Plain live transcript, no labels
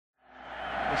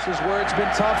This is where it's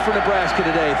been tough for Nebraska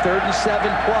today. 3rd and 7+.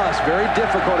 Very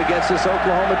difficult against this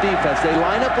Oklahoma defense. They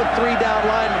line up with 3 down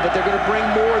linemen, but they're going to bring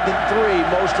more than 3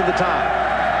 most of the time.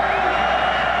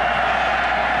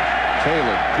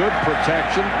 Taylor, good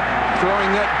protection.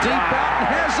 Throwing that deep out and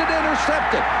has it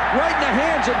intercepted. Right in the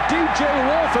hands of DJ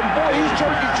Wolf. And boy, he's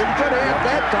taking some good hands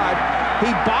that time. He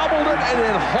bobbled it and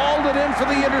then hauled it in for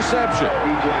the interception.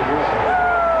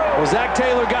 Well, Zach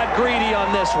Taylor got greedy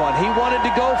on this one. He wanted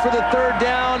to go for the 3rd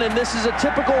down, and this is a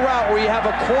typical route where you have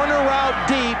a corner route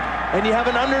deep and you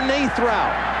have an underneath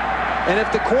route. And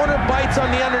if the corner bites on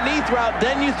the underneath route,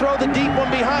 then you throw the deep one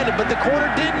behind it. But the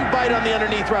corner didn't bite on the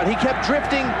underneath route. He kept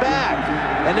drifting back,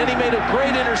 and then he made a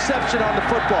great interception on the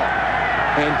football.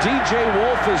 And DJ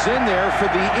Wolf is in there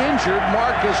for the injured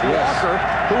Marcus Walker,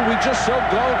 who we just saw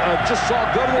go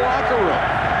to the locker room.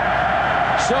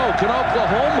 So, can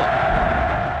Oklahoma?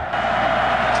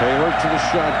 Taylor to the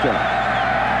shotgun.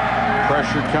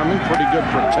 Pressure coming, pretty good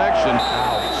protection.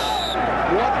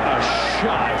 What a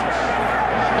shot.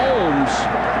 Holmes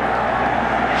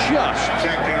just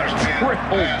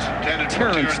crippled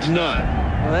Terrence Nunn.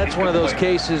 Well, that's one of those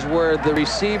cases where the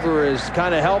receiver is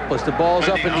kind of helpless. The ball's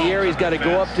up in the air. He's got to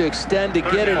go up to extend to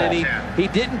get it, and he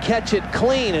didn't catch it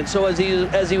clean. And so as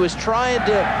he was trying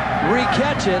to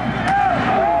re-catch it,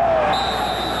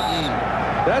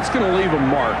 that's going to leave a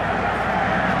mark.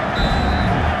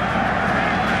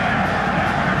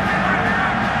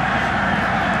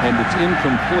 And it's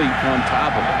incomplete on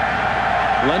top of it.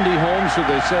 Lendy Holmes, who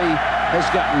they say has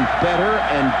gotten better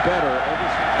and better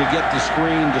to get the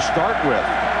screen to start with.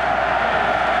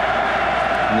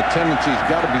 And the tendency's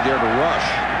got to be there to rush.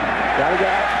 Got it.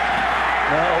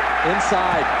 No,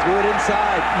 inside. Threw it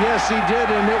inside. Yes, he did,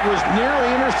 and it was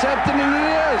nearly intercepted, and it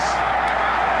is.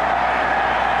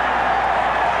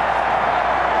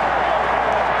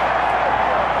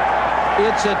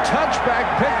 It's a touchback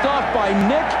picked off by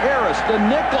Nick Harris, the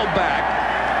nickelback.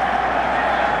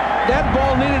 That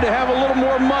ball needed to have a little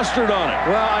more mustard on it.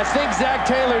 Well, I think Zach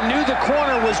Taylor knew the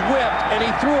corner was whipped, and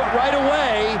he threw it right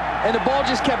away, and the ball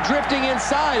just kept drifting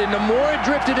inside. And the more it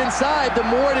drifted inside, the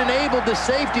more it enabled the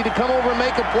safety to come over and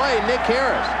make a play, Nick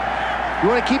Harris. You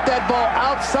want to keep that ball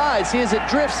outside. See, as it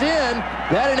drifts in,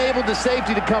 that enabled the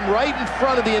safety to come right in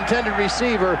front of the intended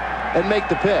receiver and make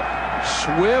the pick.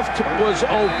 Swift was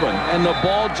open, and the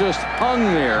ball just hung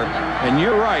there. And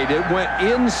you're right, it went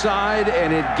inside,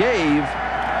 and it gave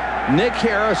Nick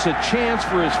Harris a chance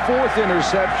for his 4th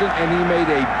interception, and he made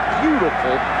a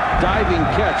beautiful diving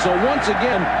catch. So once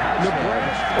again,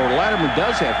 Lattimore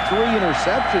does have 3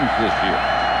 interceptions this year.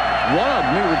 One of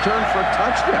them he returned for a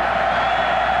touchdown.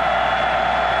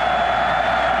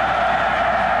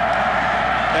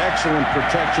 Excellent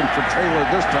protection for Taylor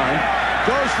this time.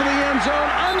 Goes for the end zone,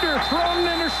 underthrown and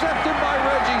intercepted by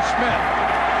Reggie Smith.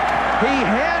 He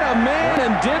had a man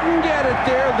and didn't get it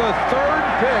there. The 3rd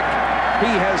pick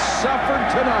he has suffered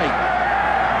tonight.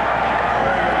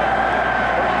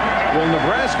 Well,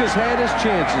 Nebraska's had his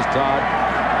chances, Todd.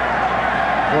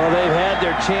 Well, they've had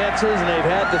their chances, and they've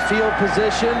had the field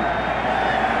position.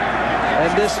 And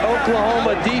this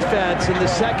Oklahoma defense in the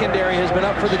secondary has been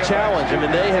up for the challenge. I mean,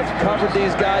 they have covered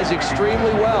these guys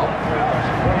extremely well.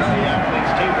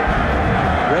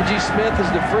 Reggie Smith is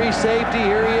the free safety.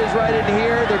 Here he is right in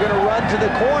here. They're going to run to the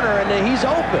corner, and he's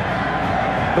open.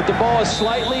 But the ball is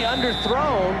slightly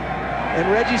underthrown,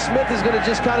 and Reggie Smith is going to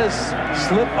just kind of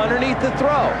slip underneath the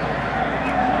throw.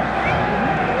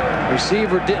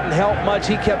 Receiver didn't help much.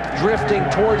 He kept drifting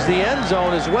towards the end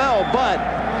zone as well, but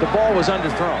the ball was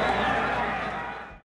underthrown.